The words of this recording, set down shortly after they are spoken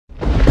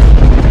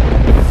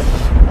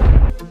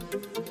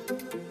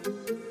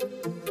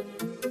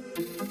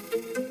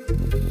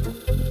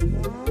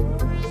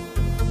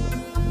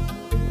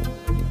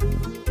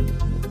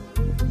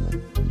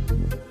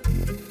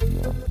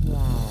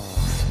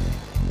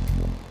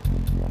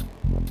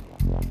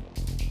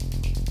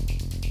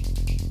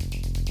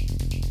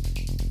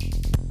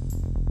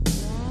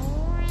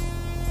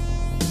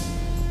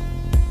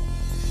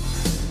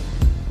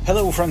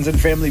Hello friends and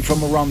family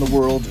from around the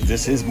world,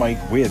 this is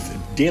Mike with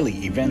Daily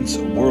Events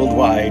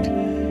Worldwide,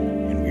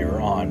 and we are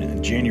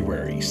on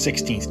January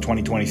 16th,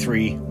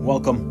 2023.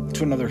 Welcome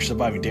to another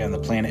surviving day on the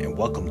planet, and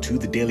welcome to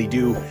the Daily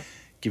Do,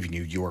 giving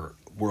you your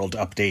world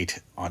update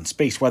on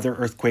space weather,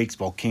 earthquakes,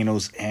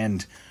 volcanoes,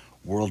 and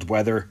world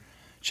weather.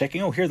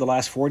 Checking out here the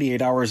last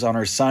 48 hours on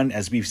our sun,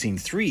 as we've seen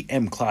 3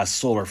 M-class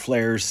solar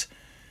flares,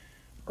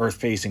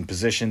 Earth-facing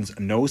positions,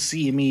 no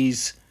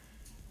CMEs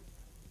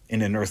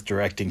in an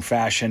Earth-directing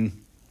fashion.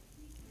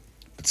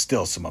 But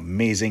still some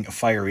amazing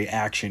fiery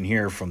action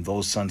here from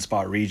those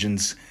sunspot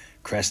regions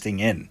cresting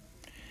in.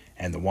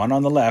 And the one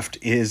on the left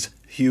is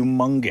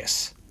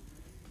humongous.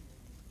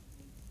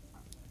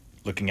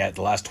 Looking at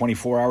the last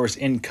 24 hours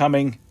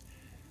incoming,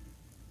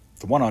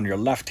 the one on your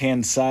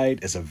left-hand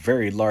side is a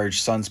very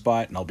large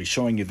sunspot, and I'll be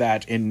showing you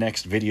that in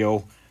next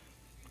video.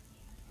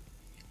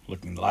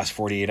 Looking at the last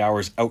 48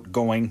 hours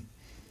outgoing,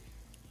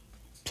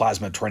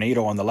 plasma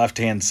tornado on the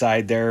left-hand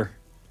side there.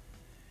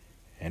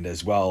 And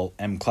as well,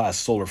 M-class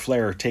solar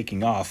flare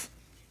taking off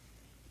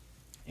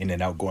in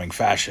an outgoing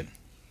fashion.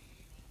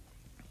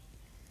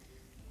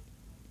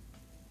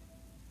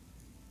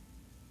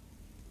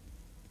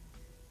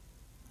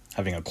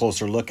 Having a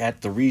closer look at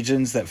the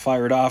regions that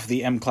fired off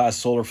the M-class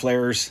solar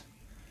flares,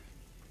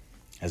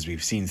 as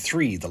we've seen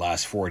 3 the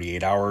last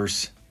 48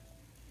 hours.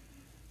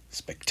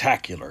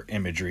 Spectacular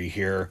imagery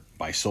here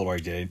by Solar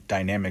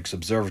Dynamics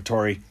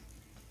Observatory.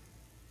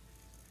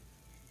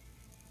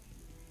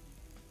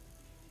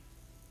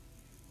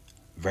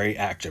 Very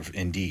active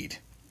indeed.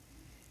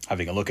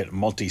 Having a look at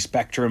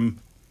multi-spectrum.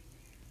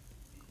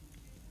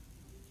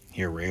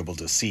 Here we're able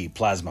to see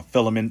plasma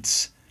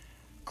filaments,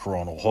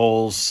 coronal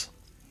holes,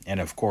 and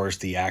of course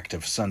the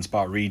active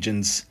sunspot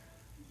regions.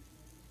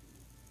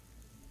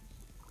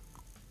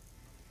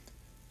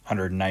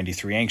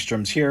 193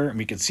 angstroms here, and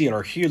we can see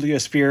our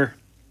heliosphere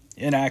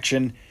in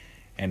action,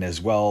 and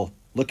as well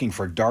looking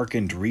for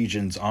darkened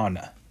regions on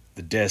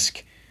the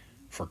disk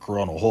for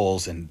coronal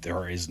holes, and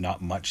there is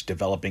not much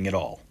developing at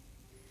all.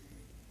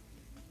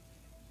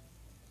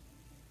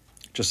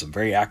 Just some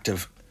very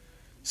active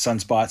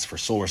sunspots for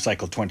solar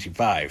cycle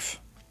 25.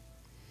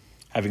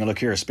 Having a look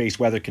here at space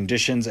weather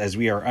conditions, as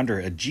we are under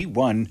a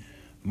G1,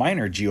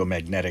 minor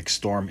geomagnetic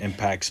storm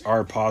impacts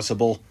are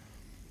possible.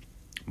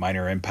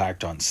 Minor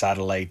impact on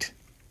satellite.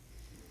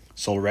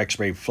 Solar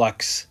X-ray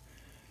flux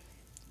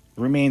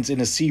remains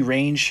in a C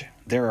range.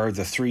 There are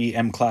the 3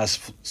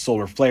 M-class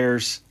solar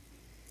flares.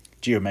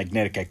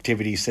 Geomagnetic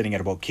activity sitting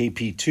at about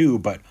KP2,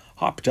 but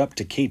hopped up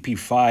to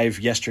KP5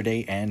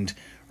 yesterday and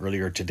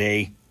earlier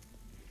today.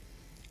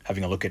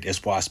 Having a look at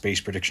ISWA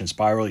Space Prediction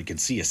Spiral, you can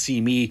see a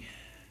CME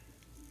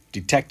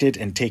detected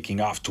and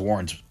taking off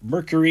towards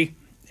Mercury,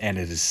 and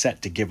it is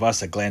set to give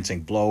us a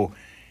glancing blow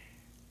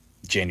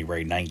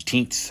January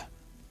 19th.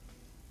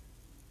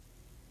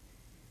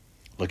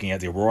 Looking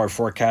at the aurora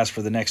forecast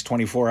for the next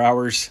 24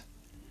 hours,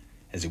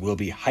 as it will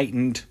be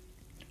heightened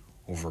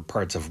over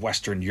parts of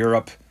Western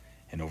Europe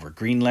and over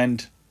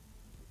Greenland.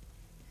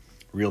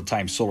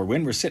 Real-time solar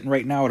wind, we're sitting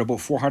right now at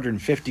about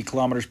 450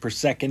 kilometers per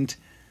second.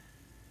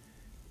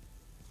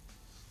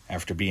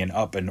 After being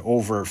up and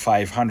over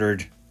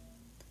 500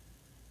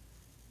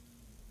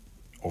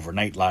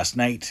 overnight last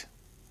night,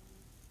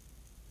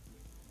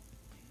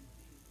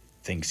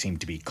 things seem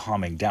to be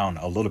calming down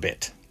a little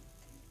bit.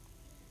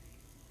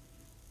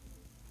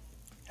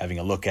 Having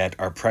a look at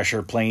our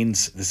pressure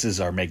planes, this is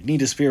our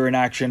magnetosphere in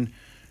action,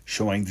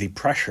 showing the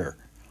pressure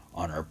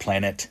on our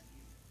planet.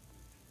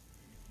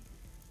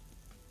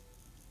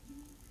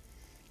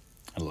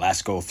 And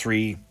LASCO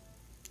 3,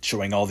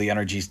 showing all the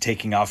energies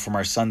taking off from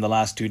our sun the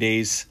last 2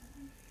 days.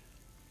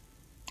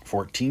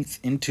 14th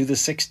into the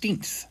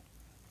 16th.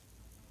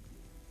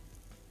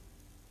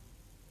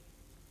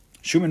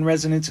 Schumann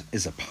resonance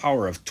is a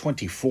power of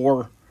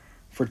 24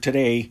 for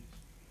today.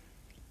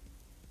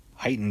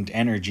 Heightened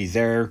energy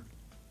there,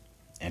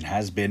 and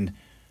has been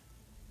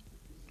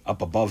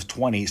up above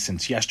 20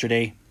 since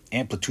yesterday.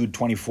 Amplitude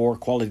 24,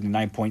 quality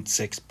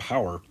 9.6,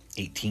 power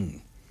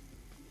 18.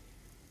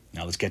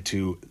 Now let's get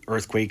to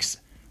earthquakes.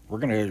 We're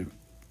going to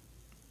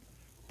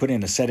put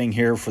in a setting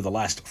here for the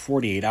last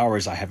 48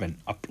 hours. I haven't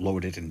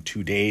uploaded in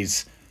 2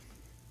 days.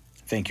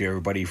 Thank you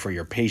everybody for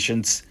your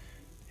patience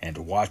and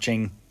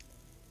watching.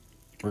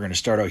 We're going to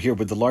start out here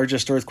with the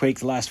largest earthquake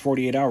the last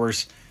 48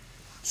 hours.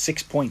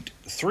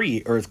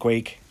 6.3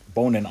 earthquake,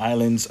 Bonin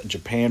Islands,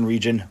 Japan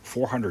region,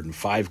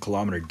 405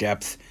 kilometer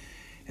depth.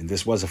 And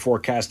this was a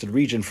forecasted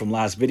region from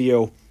last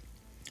video.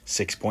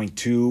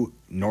 6.2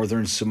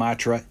 northern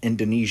Sumatra,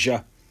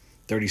 Indonesia,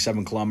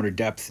 37 kilometer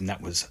depth, and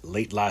that was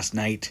late last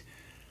night.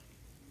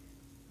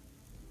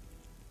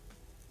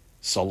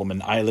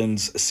 Solomon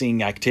Islands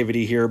seeing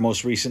activity here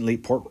most recently.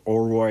 Port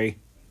Oroi,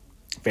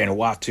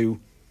 Vanuatu.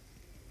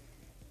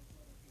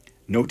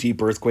 No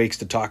deep earthquakes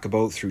to talk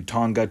about through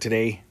Tonga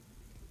today.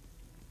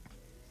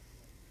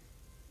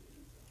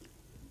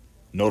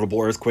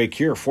 Notable earthquake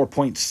here,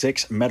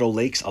 4.6 Meadow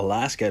Lakes,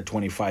 Alaska,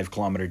 25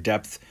 kilometer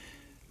depth.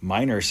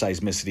 Minor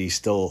seismicity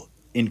still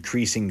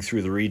increasing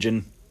through the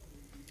region.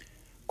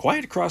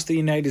 Quiet across the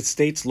United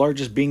States,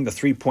 largest being the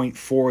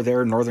 3.4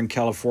 there in Northern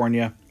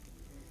California.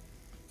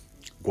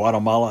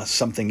 Guatemala,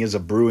 something is a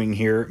brewing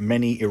here.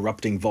 Many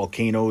erupting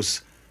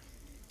volcanoes,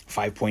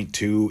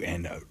 5.2,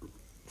 and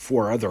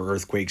 4 other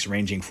earthquakes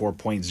ranging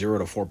 4.0 to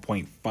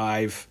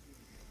 4.5.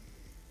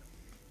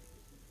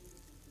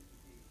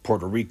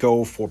 Puerto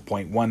Rico,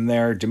 4.1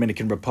 there.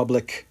 Dominican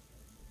Republic,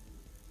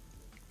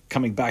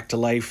 coming back to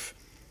life.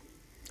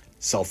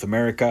 South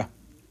America,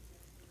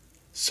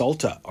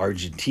 Salta,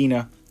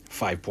 Argentina,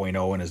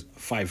 5.0 and a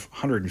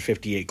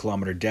 558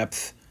 kilometer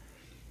depth.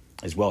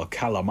 As well,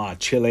 Calama,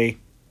 Chile.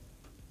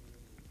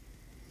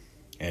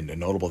 And a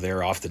notable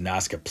there off the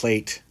Nazca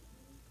Plate.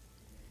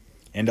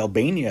 And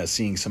Albania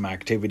seeing some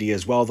activity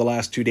as well the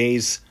last 2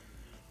 days.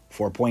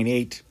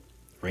 4.8,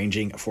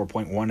 ranging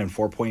 4.1 and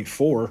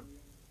 4.4.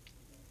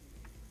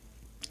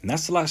 And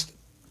that's the last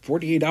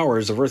 48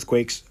 hours of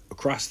earthquakes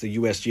across the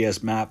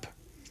USGS map.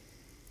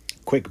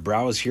 Quick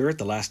browse here at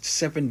the last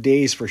 7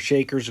 days for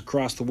shakers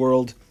across the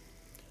world.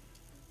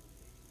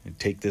 And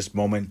take this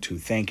moment to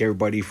thank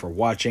everybody for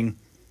watching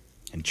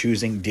and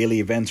choosing daily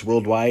events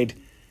worldwide,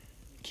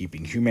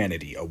 keeping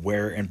humanity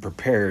aware and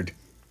prepared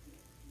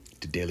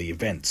to daily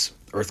events,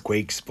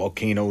 earthquakes,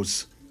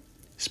 volcanoes,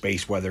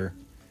 space weather,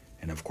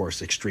 and of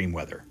course extreme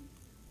weather.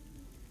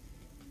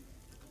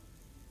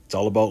 It's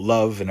all about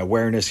love and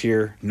awareness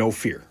here, no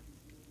fear.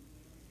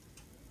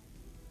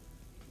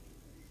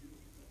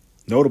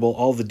 Notable,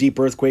 all the deep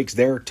earthquakes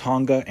there,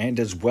 Tonga, and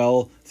as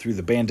well through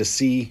the Banda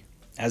Sea.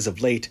 As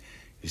of late,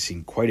 you've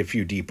seen quite a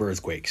few deep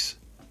earthquakes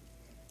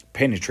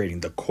penetrating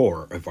the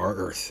core of our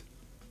Earth.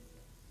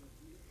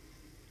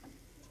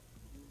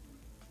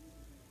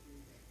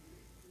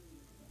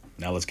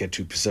 Now let's get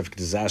to Pacific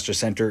Disaster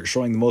Center,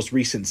 showing the most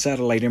recent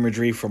satellite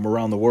imagery from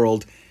around the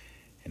world,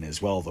 and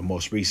as well the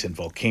most recent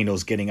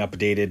volcanoes getting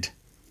updated.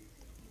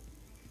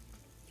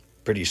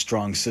 Pretty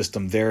strong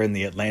system there in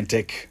the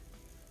Atlantic.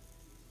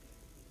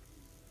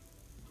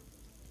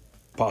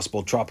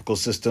 Possible tropical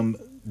system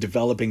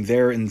developing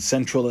there in the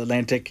central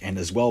Atlantic, and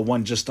as well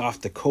one just off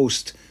the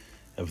coast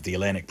of the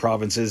Atlantic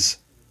provinces,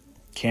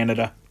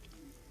 Canada.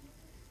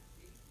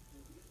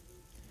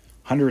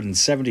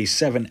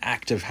 177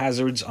 active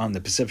hazards on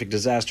the Pacific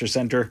Disaster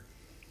Center.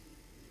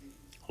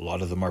 A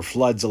lot of them are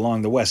floods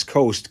along the west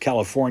coast,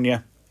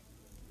 California,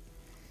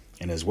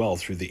 and as well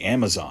through the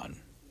Amazon.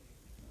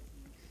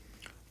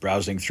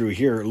 Browsing through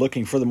here,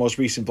 looking for the most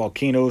recent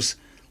volcanoes,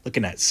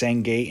 looking at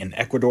Sangay in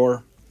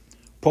Ecuador,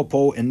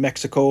 Popo in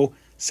Mexico,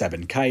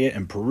 Sabancaya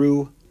in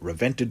Peru,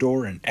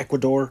 Reventador in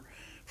Ecuador,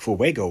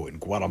 Fuego in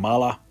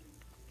Guatemala,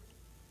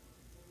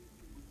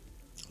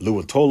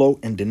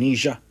 Luatolo,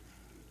 Indonesia,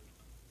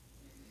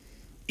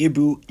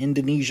 Ibu,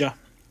 Indonesia,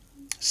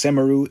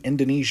 Semeru,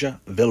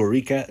 Indonesia,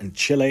 Villarrica in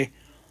Chile.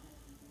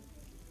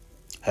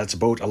 That's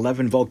about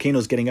 11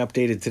 volcanoes getting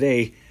updated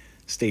today.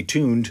 Stay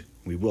tuned.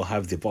 We will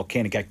have the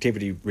volcanic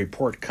activity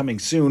report coming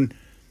soon.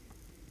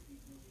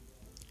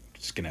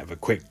 Just going to have a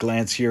quick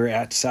glance here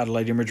at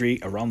satellite imagery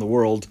around the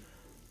world,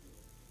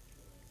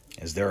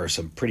 as there are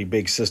some pretty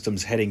big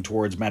systems heading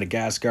towards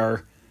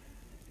Madagascar,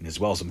 and as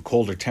well some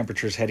colder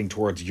temperatures heading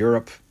towards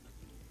Europe.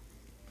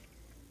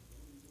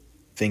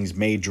 Things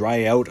may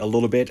dry out a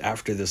little bit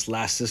after this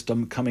last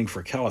system coming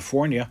for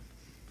California.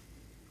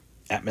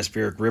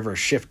 Atmospheric river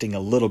shifting a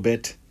little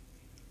bit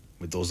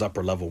with those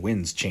upper level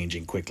winds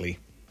changing quickly.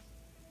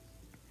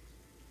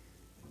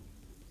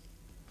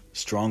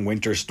 Strong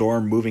winter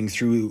storm moving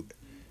through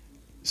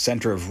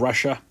center of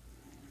Russia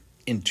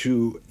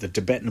into the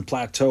Tibetan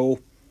Plateau.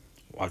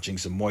 Watching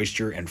some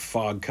moisture and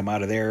fog come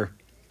out of there.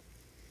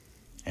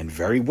 And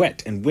very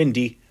wet and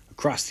windy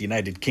across the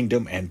United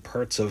Kingdom and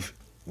parts of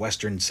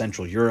Western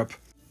Central Europe.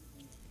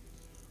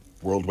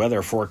 World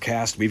weather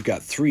forecast. We've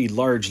got 3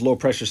 large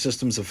low-pressure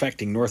systems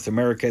affecting North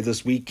America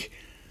this week.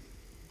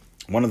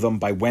 One of them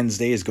by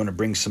Wednesday is going to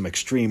bring some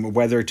extreme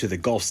weather to the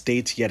Gulf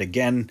states yet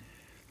again.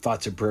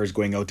 Thoughts and prayers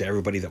going out to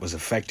everybody that was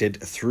affected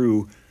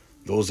through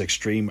those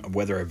extreme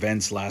weather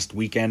events last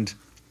weekend.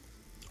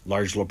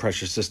 Large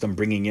low-pressure system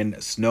bringing in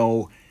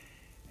snow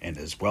and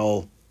as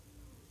well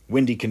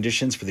windy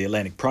conditions for the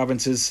Atlantic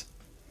provinces.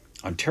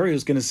 Ontario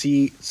is going to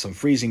see some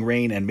freezing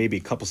rain and maybe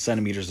a couple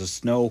centimeters of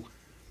snow.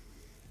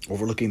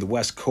 Overlooking the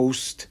west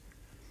coast,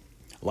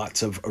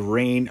 lots of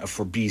rain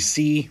for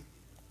BC,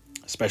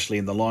 especially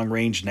in the long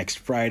range next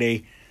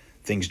Friday.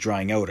 Things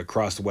drying out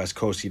across the west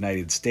coast of the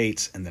United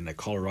States, and then the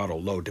Colorado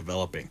low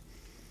developing.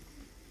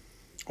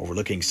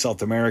 Overlooking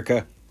South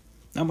America,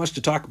 not much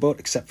to talk about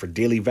except for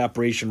daily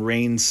evaporation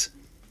rains.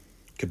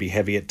 Could be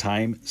heavy at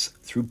times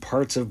through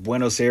parts of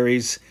Buenos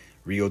Aires,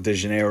 Rio de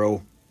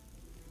Janeiro.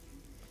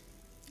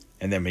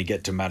 And then we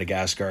get to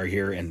Madagascar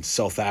here in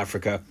South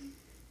Africa,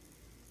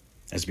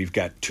 as we've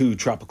got 2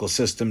 tropical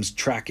systems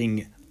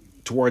tracking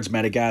towards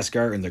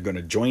Madagascar, and they're going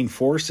to join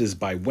forces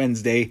by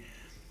Wednesday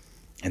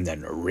and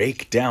then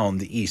rake down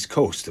the east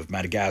coast of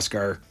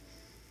Madagascar.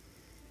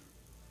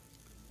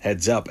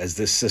 Heads up, as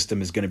this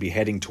system is going to be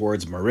heading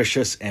towards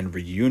Mauritius and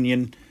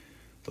Reunion,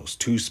 those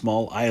 2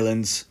 small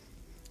islands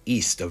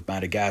east of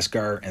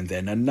Madagascar, and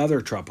then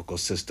another tropical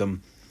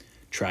system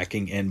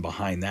tracking in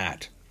behind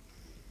that.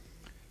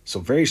 So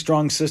very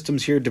strong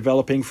systems here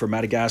developing for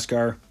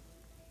Madagascar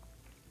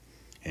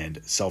and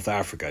South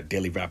Africa.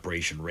 Daily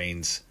evaporation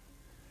rains.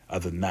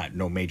 Other than that,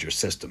 no major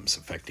systems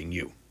affecting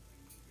you.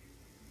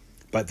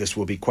 But this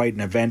will be quite an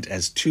event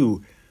as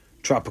two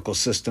tropical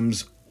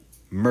systems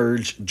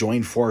merge,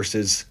 join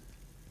forces,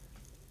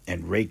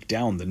 and rake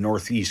down the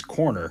northeast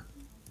corner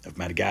of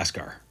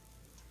Madagascar.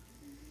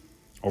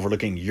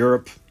 Overlooking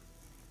Europe,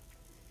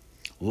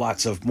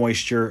 lots of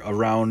moisture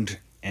around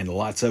and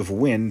lots of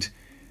wind.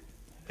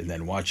 And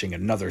then watching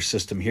another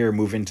system here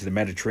move into the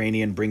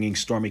Mediterranean, bringing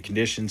stormy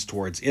conditions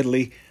towards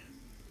Italy.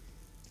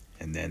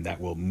 And then that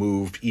will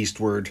move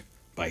eastward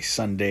by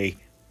Sunday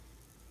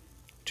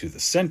to the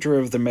center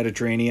of the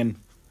Mediterranean,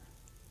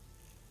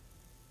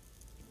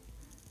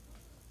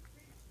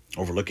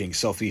 overlooking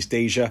Southeast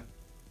Asia,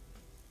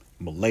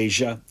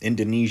 Malaysia,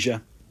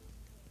 Indonesia.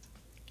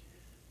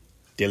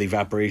 Daily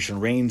evaporation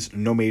rains,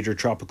 no major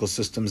tropical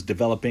systems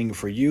developing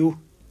for you.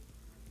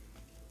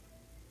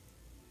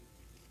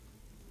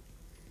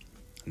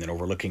 And then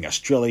overlooking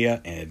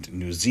Australia and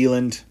New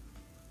Zealand,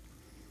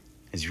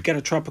 as you've got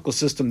a tropical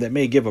system that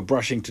may give a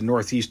brushing to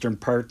northeastern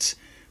parts,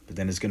 but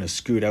then is going to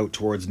scoot out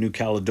towards New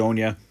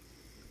Caledonia.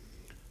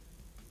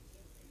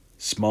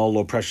 Small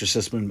low pressure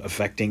system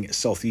affecting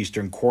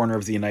southeastern corner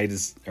of the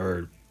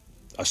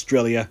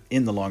Australia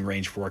in the long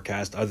range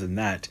forecast. Other than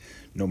that,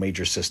 no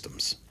major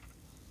systems.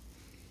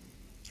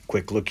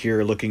 Quick look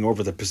here, looking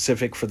over the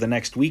Pacific for the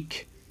next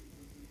week,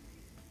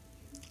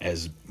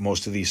 as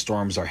most of these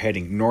storms are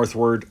heading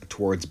northward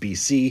towards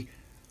BC.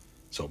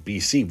 So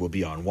BC will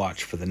be on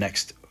watch for the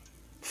next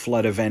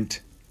flood event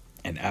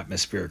and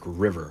atmospheric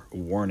river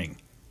warning.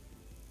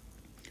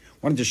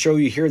 Wanted to show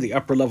you here the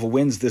upper level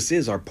winds. This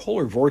is our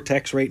polar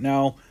vortex right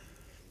now.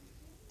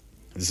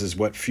 This is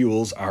what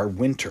fuels our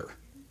winter.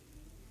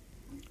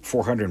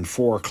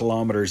 404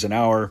 kilometers an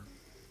hour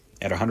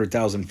at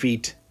 100,000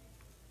 feet.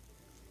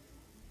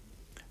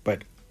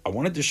 But I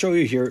wanted to show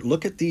you here,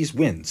 look at these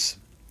winds,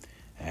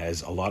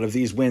 as a lot of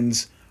these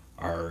winds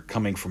are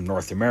coming from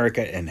North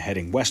America and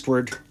heading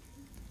westward.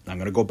 I'm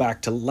going to go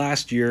back to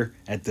last year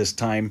at this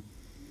time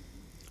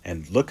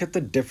and look at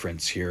the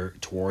difference here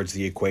towards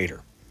the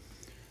equator.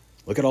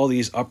 Look at all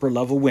these upper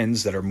level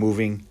winds that are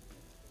moving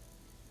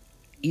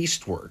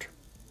eastward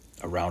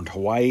around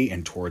Hawaii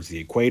and towards the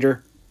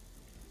equator.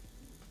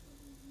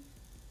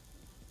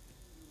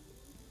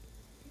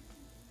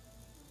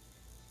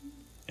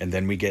 And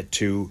then we get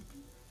to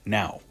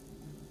now.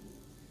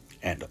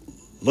 And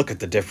look at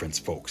the difference,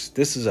 folks.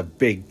 This is a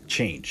big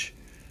change.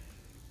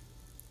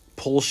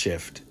 Pole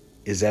shift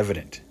is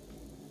evident,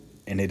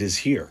 and it is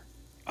here.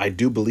 I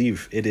do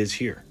believe it is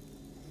here.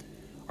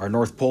 Our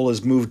North Pole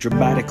has moved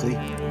dramatically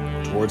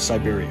towards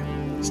Siberia.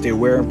 Stay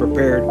aware and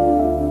prepared.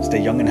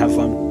 Stay young and have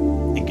fun,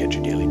 and get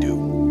your daily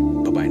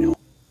dew. Bye-bye now.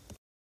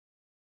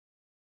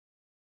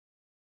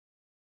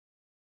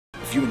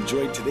 If you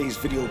enjoyed today's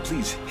video,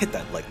 please hit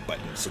that like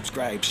button,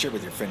 subscribe, share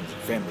with your friends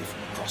and family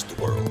from across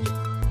the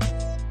world.